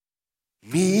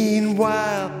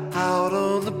Meanwhile, out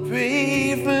on the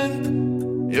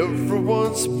pavement,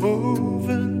 everyone's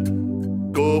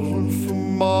moving, going for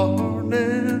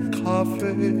morning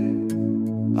coffee.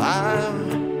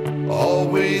 I'm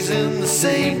always in the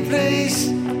same place,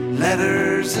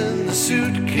 letters in the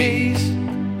suitcase,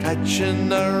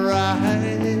 catching a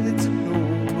ride to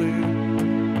nowhere.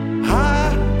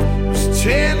 I was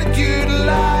telling you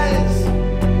lies,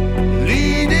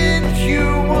 leading you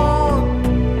on,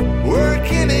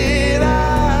 working it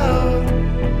out.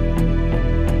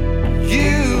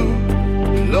 You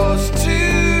close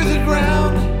to the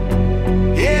ground,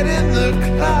 head in the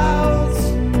clouds.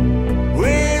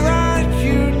 Where are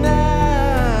you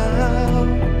now?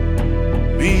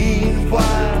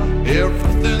 Meanwhile,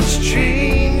 everything's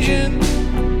changing,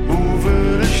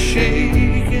 moving and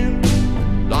shaking,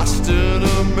 lost in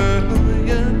a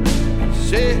million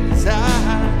pieces.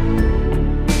 I'm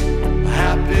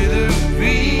happy to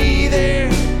be there,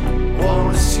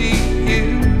 wanna see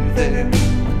you there,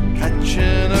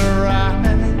 catching a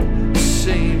ride the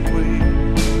same way.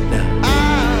 Now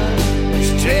I'm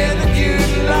just telling you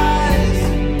lies,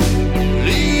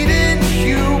 leading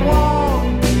you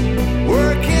on,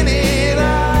 working it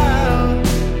out.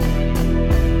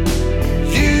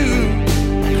 You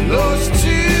close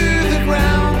to the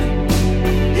ground,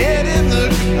 head in the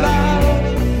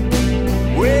clouds.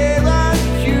 Where are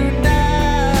you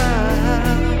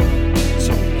now?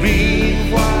 So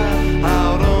meanwhile,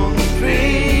 out on the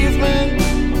pavement,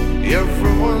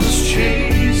 everyone's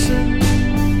chasing,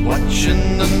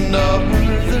 watching the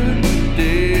northern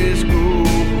days go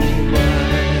by.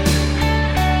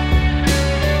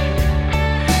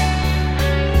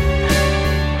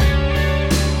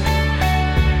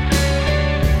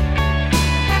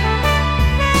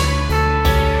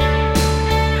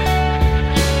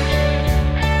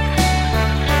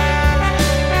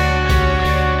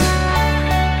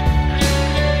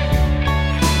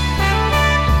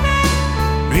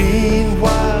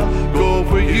 Meanwhile, go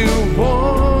where you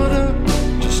wanna,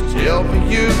 just tell me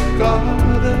you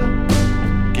gotta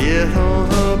get on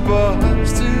a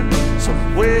bus to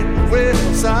somewhere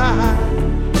outside.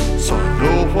 So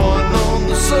no one on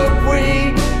the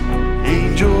subway,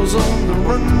 angels on the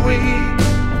runway,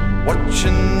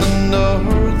 watching the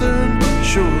northern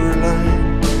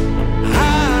shoreline.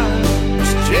 I'm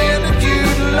just telling you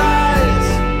lies,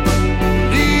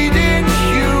 leading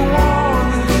you on,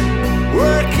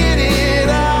 working it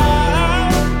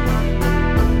out.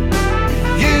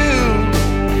 You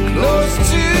close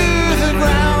to the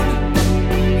ground,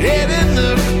 head in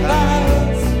the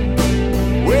clouds.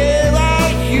 Where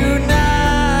are you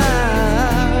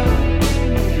now?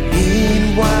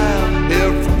 Meanwhile,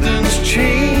 everything's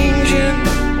changing,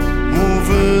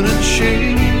 moving and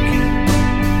shaking,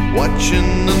 watching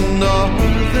the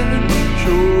northern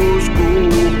shores go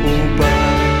by.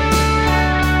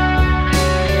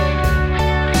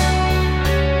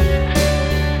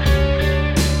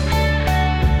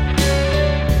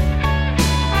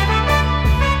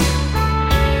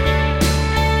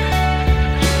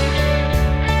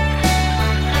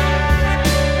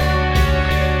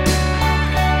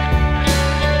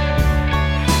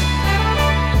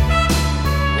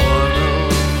 One of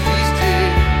these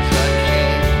days I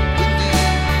can't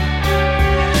believe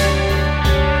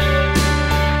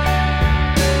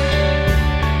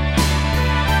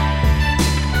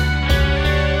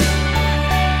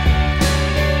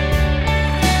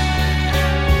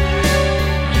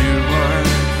you are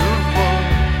the one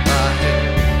I had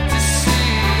to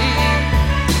see.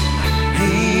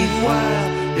 Meanwhile,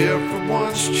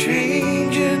 everyone's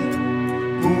changing,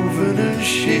 moving and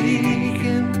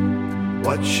shaking,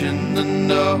 watching the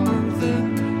northern